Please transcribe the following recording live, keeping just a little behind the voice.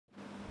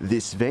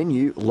This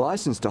venue,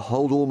 licensed to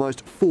hold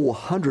almost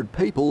 400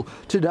 people,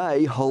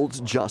 today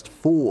holds just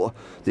 4.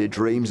 Their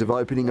dreams of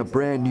opening a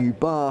brand new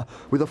bar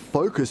with a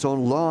focus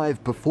on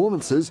live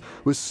performances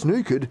was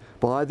snookered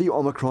by the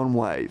Omicron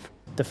wave.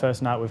 The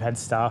first night we've had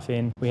staff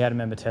in, we had a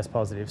member test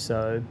positive,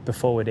 so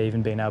before we'd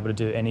even been able to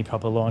do any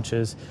proper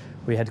launches,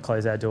 we had to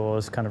close our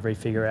doors, kind of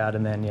refigure out,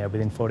 and then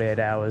within 48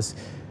 hours,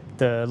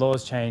 the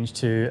laws changed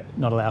to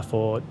not allow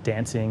for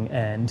dancing,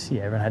 and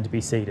everyone had to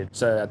be seated.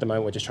 So at the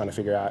moment we're just trying to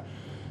figure out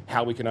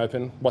how we can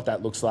open, what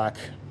that looks like,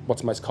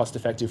 what's most cost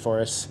effective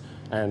for us,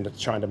 and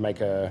trying to make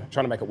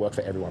it work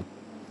for everyone.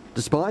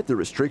 Despite the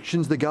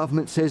restrictions, the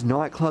government says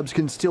nightclubs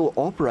can still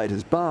operate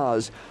as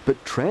bars,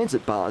 but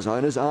transit bars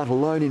owners aren't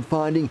alone in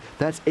finding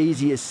that's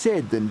easier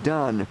said than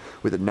done,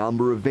 with a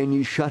number of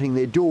venues shutting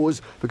their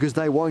doors because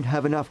they won't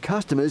have enough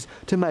customers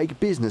to make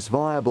business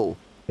viable.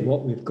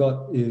 What we've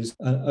got is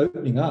an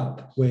opening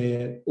up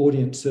where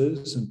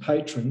audiences and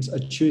patrons are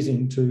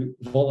choosing to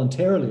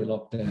voluntarily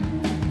lock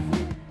down.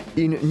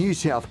 In New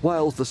South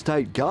Wales, the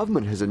state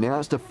government has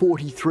announced a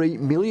 $43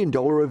 million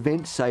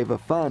event saver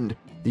fund.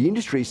 The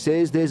industry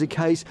says there's a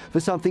case for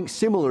something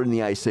similar in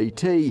the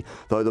ACT,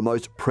 though the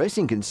most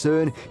pressing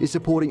concern is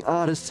supporting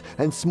artists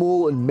and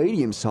small and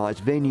medium-sized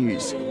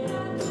venues.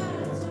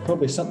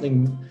 Probably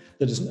something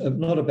that is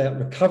not about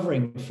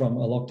recovering from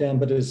a lockdown,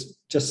 but is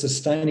just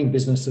sustaining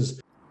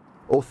businesses.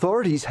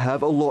 Authorities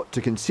have a lot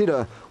to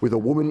consider, with a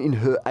woman in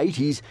her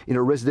 80s in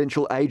a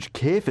residential aged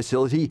care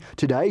facility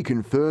today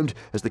confirmed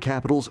as the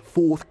capital's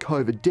 4th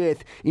COVID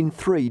death in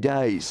 3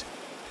 days.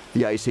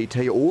 The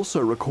ACT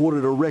also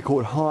recorded a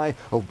record high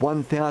of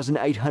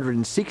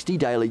 1,860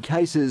 daily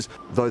cases,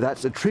 though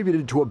that's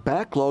attributed to a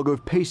backlog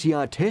of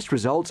PCR test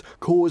results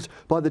caused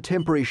by the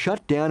temporary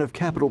shutdown of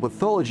capital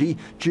pathology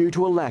due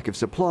to a lack of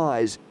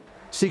supplies.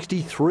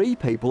 63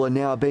 people are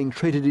now being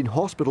treated in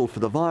hospital for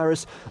the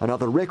virus,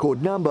 another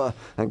record number,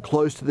 and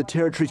close to the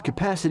territory's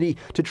capacity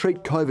to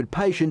treat COVID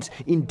patients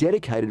in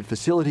dedicated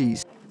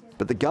facilities.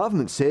 But the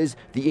government says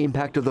the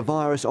impact of the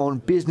virus on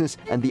business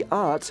and the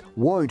arts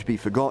won't be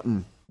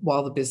forgotten.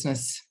 While the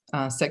business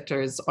sector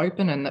is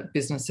open and that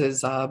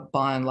businesses are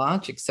by and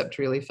large, except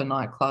really for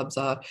nightclubs,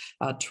 are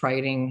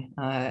trading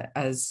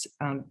as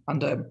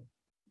under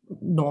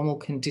normal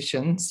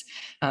conditions,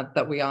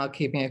 that we are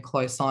keeping a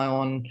close eye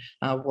on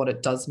what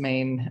it does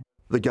mean.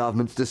 The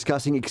government's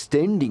discussing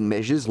extending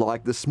measures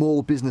like the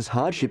Small Business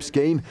Hardship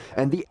Scheme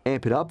and the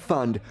Amp It Up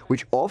Fund,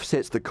 which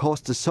offsets the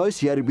costs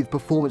associated with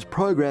performance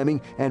programming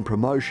and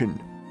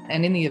promotion.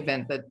 And in the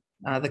event that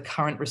the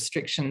current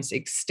restrictions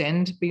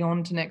extend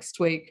beyond next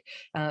week,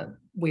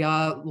 we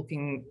are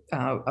looking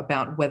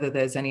about whether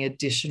there's any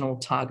additional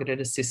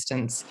targeted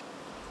assistance.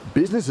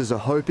 Businesses are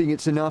hoping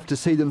it's enough to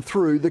see them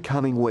through the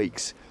coming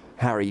weeks.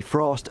 Harry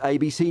Frost,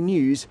 ABC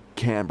News,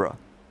 Canberra.